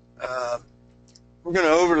 We're going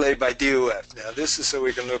to overlay by DOF. Now this is so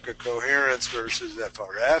we can look at coherence versus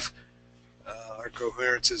FRF. Our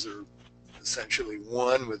coherences are essentially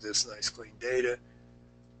 1 with this nice clean data.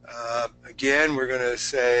 Again, we're going to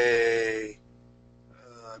say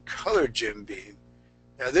color Jim beam.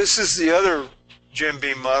 Now this is the other Jim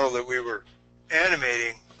beam model that we were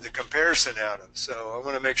animating, the comparison out of. So I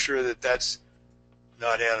want to make sure that that's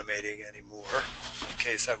not animating anymore, in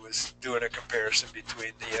case I was doing a comparison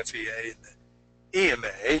between the FEA and the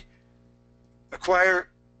EMA. Acquire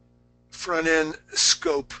front-end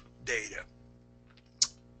scope data.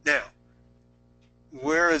 Now,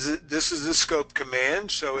 where is it? This is the scope command,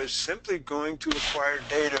 so it's simply going to acquire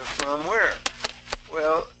data from where?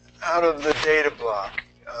 Well, out of the data block.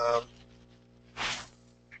 I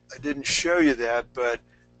didn't show you that, but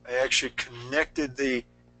I actually connected the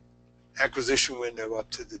acquisition window up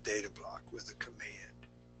to the data block with a command.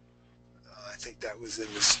 I think that was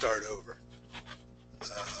in the start over.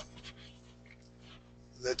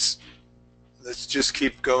 Let's just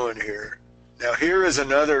keep going here. Now here is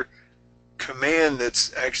another command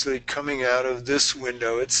that's actually coming out of this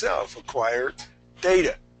window itself, acquire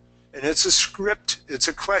data. And it's a script, it's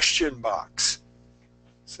a question box.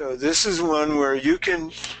 So this is one where you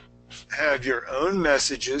can have your own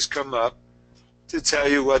messages come up to tell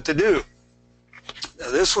you what to do.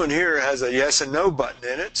 Now this one here has a yes and no button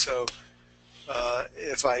in it, so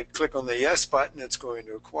if I click on the yes button, it's going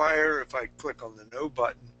to acquire. If I click on the no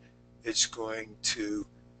button, it's going to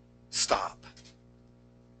stop.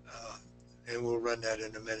 And we'll run that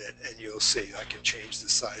in a minute, and you'll see I can change the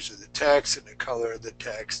size of the text and the color of the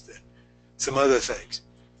text and some other things.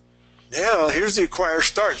 Now, here's the acquire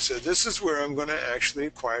start. So this is where I'm going to actually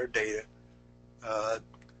acquire data.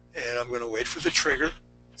 And I'm going to wait for the trigger.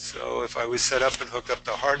 So if I was set up and hooked up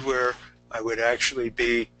to hardware, I would actually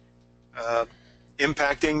be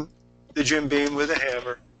impacting the Jim Beam with a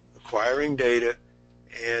hammer, acquiring data,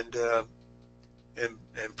 and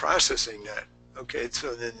processing that. Okay,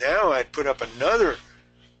 so then now I put up another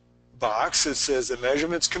box that says the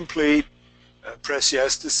measurement's complete. Press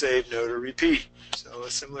yes to save, no to repeat. So a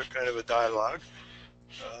similar kind of a dialogue.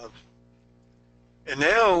 And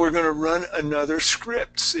now we're going to run another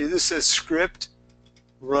script. See, this says script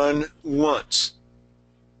run once.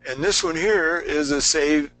 And this one here is a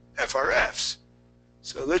save FRFs.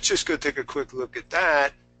 So let's just go take a quick look at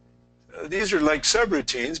that. These are like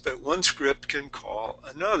subroutines, but one script can call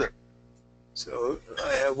another. So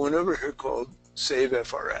I have one over here called save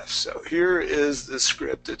FRF. So here is the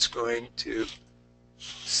script that's going to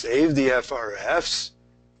save the FRFs.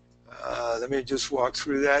 Let me just walk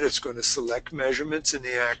through that. It's going to select measurements in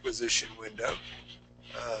the acquisition window.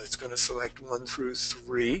 It's going to select 1 through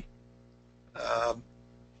 3.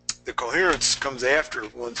 The coherence comes after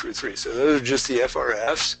 1 through 3. So those are just the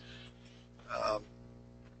FRFs.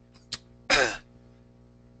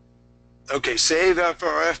 Okay, save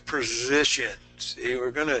FRF position. See,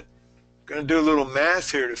 we're gonna do a little math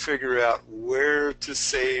here to figure out where to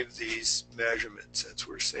save these measurements. Since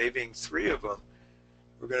we're saving 3 of them,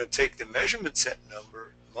 we're going to take the measurement set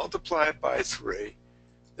number, multiply it by 3,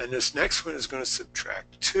 then this next one is going to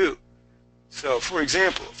subtract 2. So, for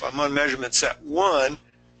example, if I'm on measurement set 1,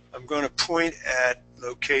 I'm going to point at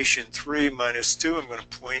location 3 minus 2. I'm going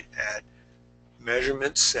to point at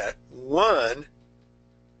measurement set 1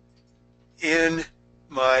 in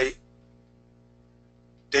my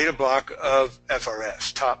data block of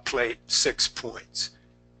FRS, top plate 6 points.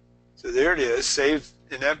 So there it is, save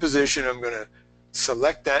in that position. I'm going to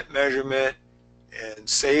select that measurement and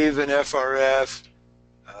save an FRF.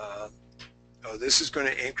 Oh, this is going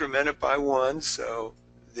to increment it by 1, so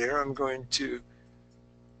there I'm going to,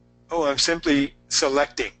 I'm simply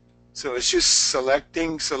selecting. So it's just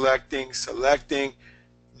selecting, selecting, selecting.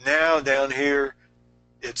 Now down here,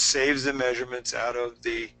 it saves the measurements out of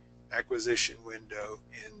the acquisition window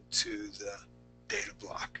into the data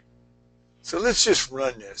block. So let's just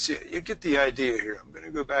run this. You get the idea here. I'm going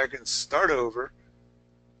to go back and start over,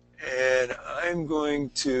 and I'm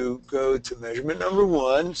going to go to measurement number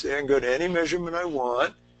 1. So I can go to any measurement I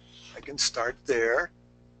want. I can start there,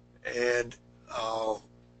 and I'll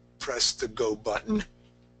press the go button.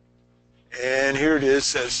 And here it is.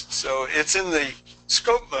 So it's in the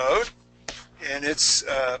scope mode, and it's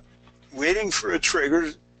waiting for a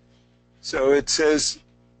trigger. So it says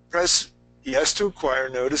press yes to acquire,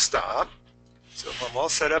 no to stop. So if I'm all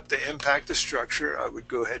set up to impact the structure, I would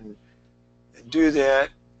go ahead and do that.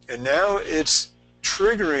 And now it's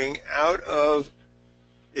triggering out of,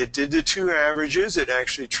 it did the 2 averages, it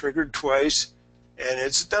actually triggered twice, and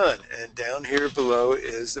it's done. And down here below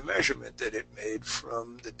is the measurement that it made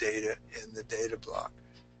from the data in the data block.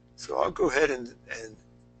 So I'll go ahead and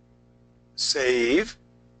save.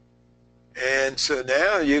 And so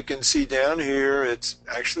now you can see down here it's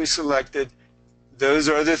actually selected. Those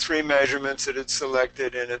are the 3 measurements that it's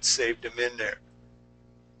selected, and it's saved them in there.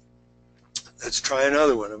 Let's try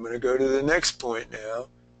another one. I'm going to go to the next point now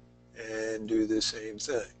and do the same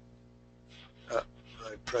thing. I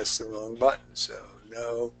I pressed the wrong button. So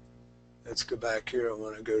no, let's go back here. I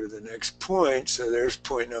want to go to the next point. So there's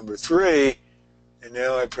point number 3. And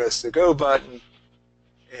now I press the go button,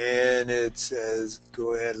 and it says,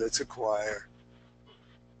 go ahead, let's acquire.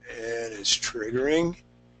 And it's triggering.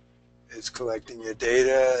 It's collecting your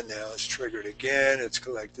data. Now it's triggered again. It's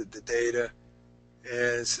collected the data.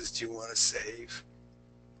 And it says, do you want to save?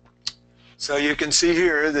 So you can see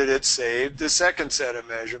here that it saved the second set of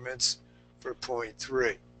measurements for point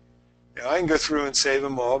 3. Now I can go through and save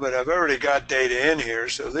them all, but I've already got data in here.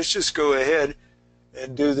 So let's just go ahead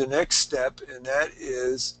and do the next step, and that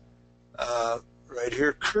is right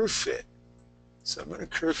here, curve fit. So I'm going to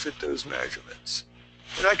curve fit those measurements.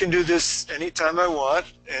 And I can do this anytime I want,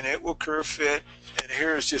 and it will curve fit. And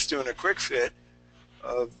here is just doing a quick fit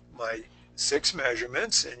of my 6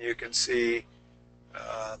 measurements, and you can see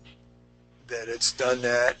that it's done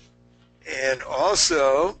that. And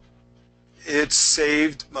also, it's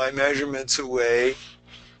saved my measurements away,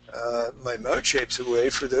 my mode shapes away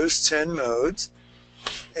for those 10 modes,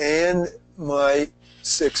 and my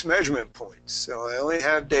 6 measurement points. So I only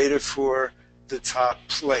have data for the top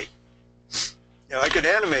plate. Now I could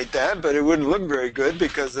animate that, but it wouldn't look very good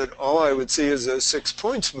because then all I would see is those 6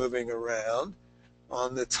 points moving around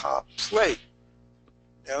on the top plate.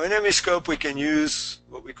 Now in Emiscope we can use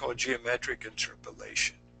what we call geometric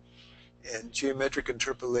interpolation. And geometric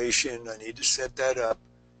interpolation, I need to set that up.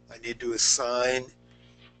 I need to assign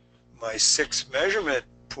my 6 measurement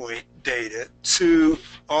point data to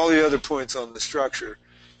all the other points on the structure,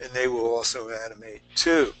 and they will also animate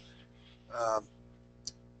too.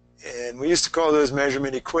 And we used to call those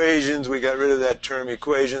measurement equations. We got rid of that term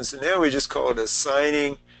equations, and now we just call it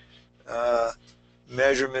assigning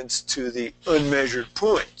measurements to the unmeasured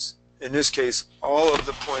points. In this case, all of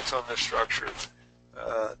the points on the structure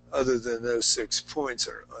other than those 6 points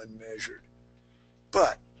are unmeasured.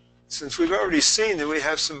 But since we've already seen that we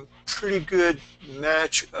have some pretty good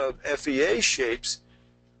match of FEA shapes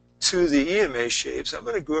to the EMA shapes, I'm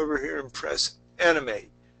going to go over here and press animate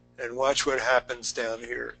and watch what happens down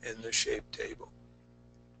here in the shape table.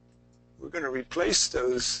 We're going to replace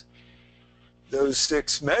those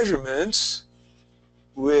 6 measurements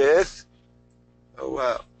with, oh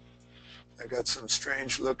wow, I got some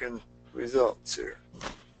strange looking results here.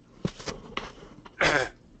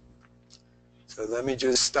 So let me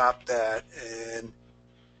just stop that and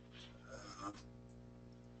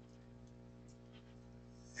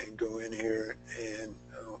go in here, and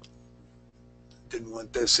didn't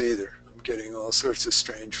want this either. I'm getting all sorts of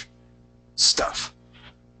strange stuff.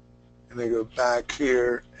 Let me go back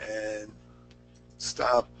here and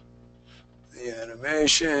stop the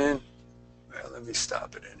animation. Well, let me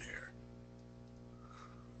stop it in here.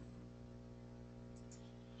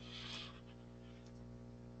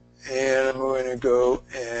 And I'm going to go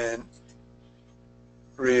and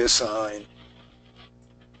reassign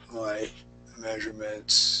my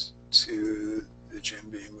measurements to the Jim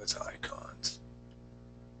Beam with icons.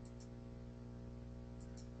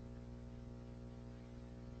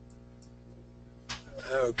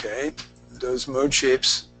 Okay, those mode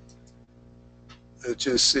shapes, let's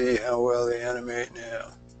just see how well they animate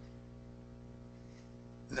now.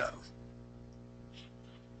 No.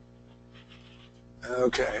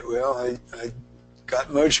 Okay, well, I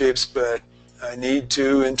got mode shapes, but I need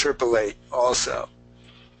to interpolate also.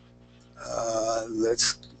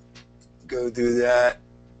 Let's go do that.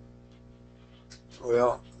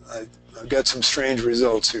 Well, I've got some strange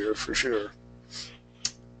results here for sure.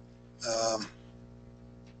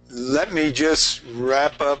 Let me just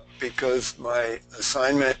wrap up because my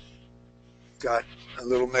assignment got a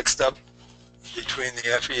little mixed up between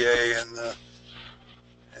the FEA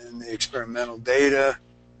and the experimental data.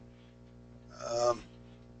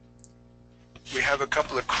 We have a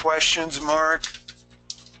couple of questions, Mark.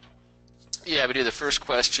 Yeah, we do. The first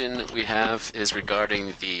question we have is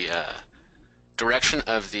regarding the direction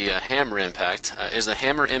of the hammer impact. Is the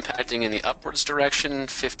hammer impacting in the upwards direction,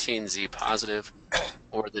 15Z positive,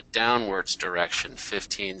 or the downwards direction,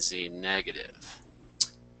 15Z negative?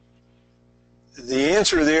 The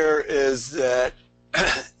answer there is that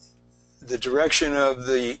the direction of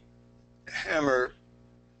the hammer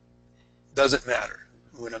doesn't matter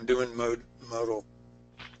when I'm doing modal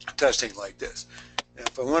testing like this. And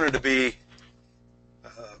if I wanted to be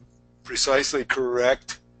precisely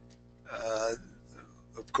correct,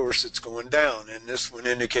 of course it's going down, and this one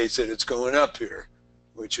indicates that it's going up here,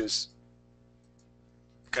 which is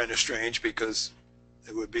kind of strange because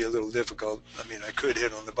it would be a little difficult. I mean, I could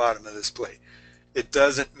hit on the bottom of this plate. It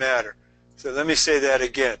doesn't matter. So let me say that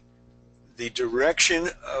again. The direction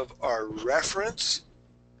of our reference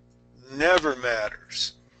never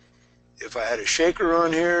matters. If I had a shaker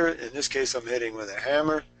on here, in this case I'm hitting with a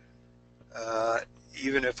hammer,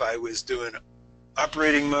 even if I was doing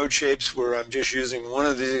operating mode shapes where I'm just using one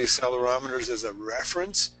of these accelerometers as a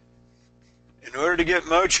reference, in order to get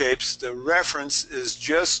mode shapes, the reference is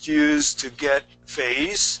just used to get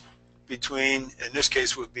phase between, in this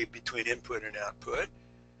case would be between input and output.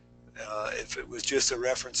 If it was just a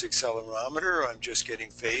reference accelerometer, I'm just getting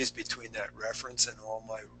phase between that reference and all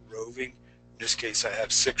my roving. In this case, I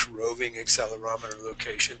have 6 roving accelerometer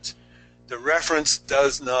locations. The reference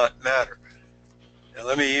does not matter. Now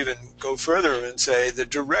let me even go further and say the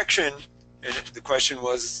direction, and the question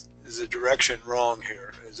was, is the direction wrong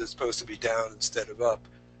here? Is it supposed to be down instead of up?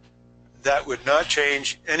 That would not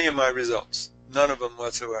change any of my results, none of them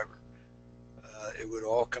whatsoever. It would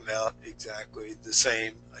all come out exactly the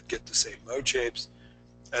same. I'd get the same mode shapes.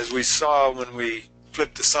 As we saw when we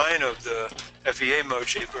flipped the sign of the FEA mode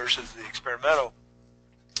shape versus the experimental,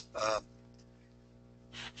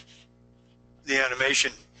 the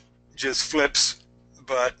animation just flips,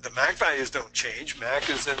 but the MAC values don't change. MAC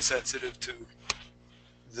is insensitive to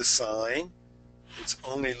the sign. It's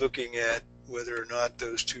only looking at whether or not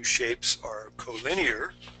those two shapes are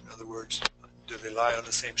collinear. In other words, do they lie on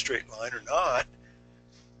the same straight line or not?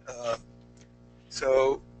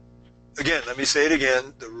 So again, let me say it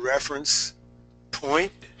again, the reference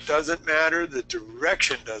point doesn't matter, the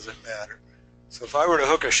direction doesn't matter. So if I were to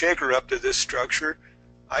hook a shaker up to this structure,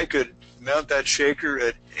 I could mount that shaker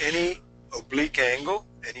at any oblique angle,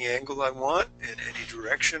 any angle I want, in any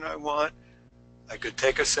direction I want. I could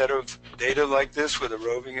take a set of data like this with a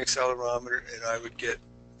roving accelerometer and I would get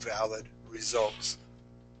valid results.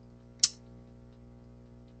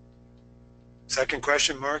 Second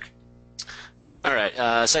question, Mark? All right,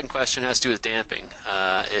 second question has to do with damping.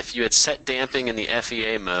 If you had set damping in the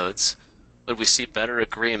FEA modes, would we see better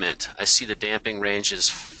agreement? I see the damping range is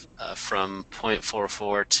from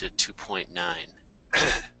 0.44 to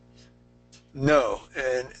 2.9. No,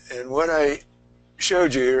 and what I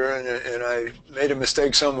showed you here, and I made a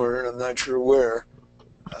mistake somewhere, and I'm not sure where.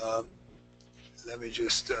 Let me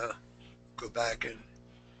just go back and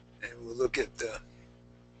we'll look at the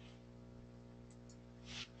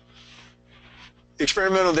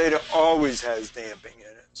experimental data always has damping in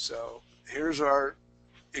it. So here's our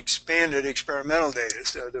expanded experimental data.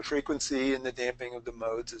 So the frequency and the damping of the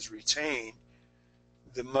modes is retained.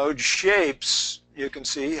 The mode shapes, you can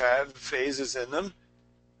see, have phases in them.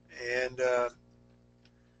 And well,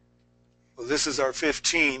 this is our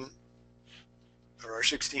 15 or our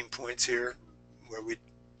 16 points here where we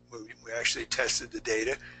actually tested the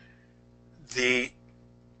data.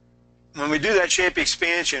 When we do that shape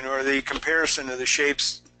expansion or the comparison of the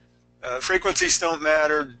shapes, frequencies don't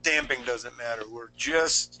matter, damping doesn't matter. We're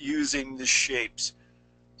just using the shapes.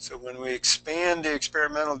 So when we expand the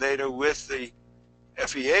experimental data with the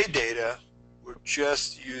FEA data, we're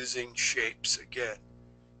just using shapes again.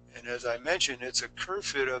 And as I mentioned, it's a curve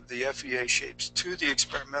fit of the FEA shapes to the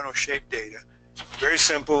experimental shape data. Very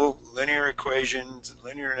simple, linear equations,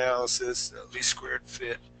 linear analysis, least squared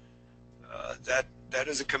fit. That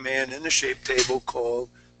is a command in the shape table called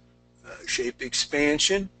shape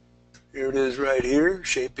expansion. Here it is right here,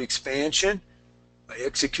 shape expansion. I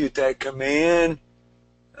execute that command.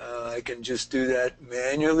 I can just do that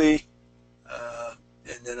manually.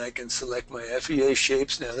 And then I can select my FEA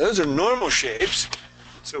shapes. Now those are normal shapes.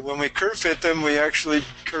 So when we curve fit them, we actually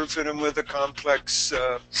curve fit them with a complex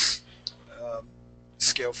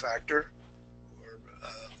scale factor, or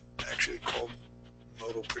actually called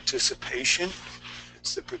modal participation.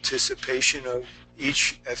 It's the participation of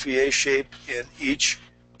each FEA shape in each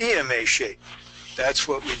EMA shape. That's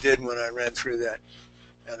what we did when I ran through that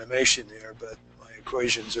animation there, but my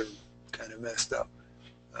equations are kind of messed up.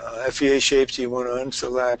 FEA shapes you want to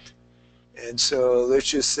unselect, and so let's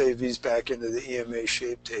just save these back into the EMA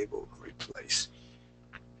shape table, replace.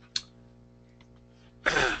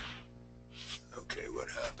 Okay, what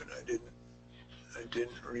happened? I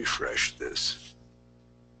didn't refresh this.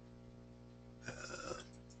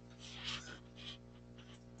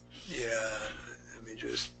 Yeah, let me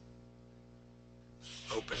just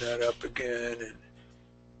open that up again and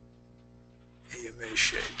EMA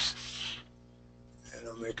shapes, and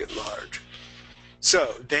I'll make it large.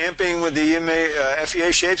 So damping with the EMA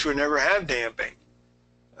FEA shapes, we never have damping.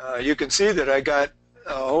 You can see that I got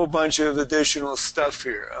a whole bunch of additional stuff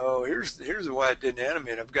here. Oh, here's why it didn't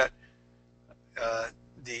animate. I've got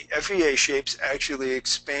the FEA shapes actually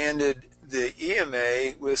expanded the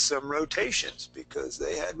EMA with some rotations because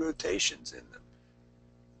they had rotations in them.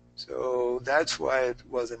 So that's why it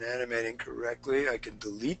wasn't animating correctly. I can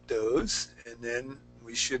delete those, and then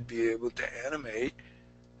we should be able to animate.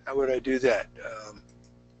 How would I do that?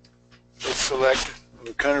 Let's select,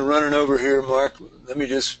 we're kind of running over here, Mark. Let me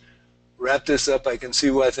just wrap this up. I can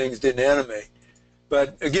see why things didn't animate.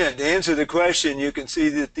 But again, to answer the question, you can see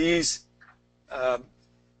that these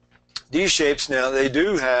shapes now, they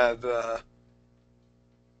do have,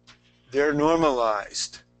 they're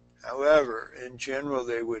normalized. However, in general,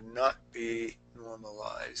 they would not be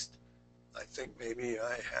normalized. I think maybe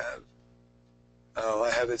I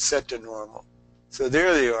have it set to normal. So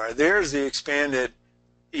there they are. There's the expanded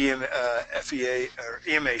FEA or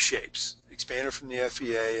EMA shapes, expanded from the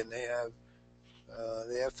FEA, and they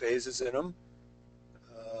have phases in them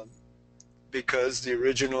because the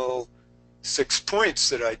original 6 points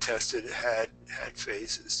that I tested had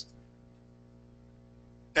phases.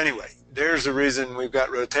 Anyway, there's the reason we've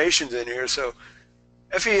got rotations in here. So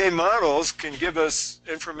FEA models can give us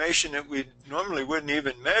information that we normally wouldn't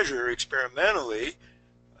even measure experimentally.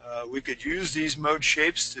 We could use these mode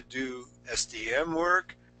shapes to do SDM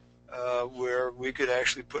work, where we could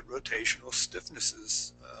actually put rotational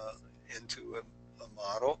stiffnesses into a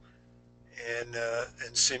model and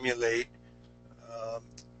simulate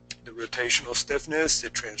the rotational stiffness, the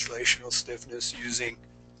translational stiffness using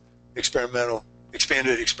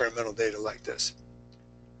expanded experimental data like this.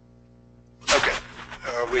 Okay,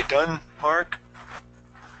 are we done, Mark?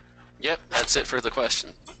 Yep, that's it for the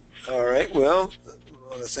question. All right, well, I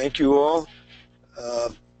want to thank you all.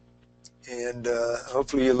 And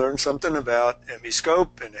hopefully you learned something about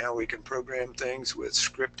Emiscope and how we can program things with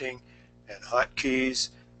scripting and hotkeys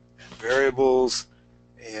and variables,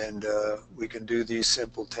 and we can do these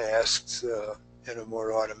simple tasks in a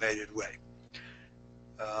more automated way.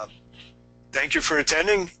 Thank you for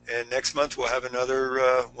attending, and next month we'll have another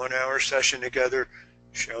 1-hour session together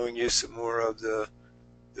showing you some more of the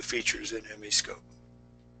features in Emiscope.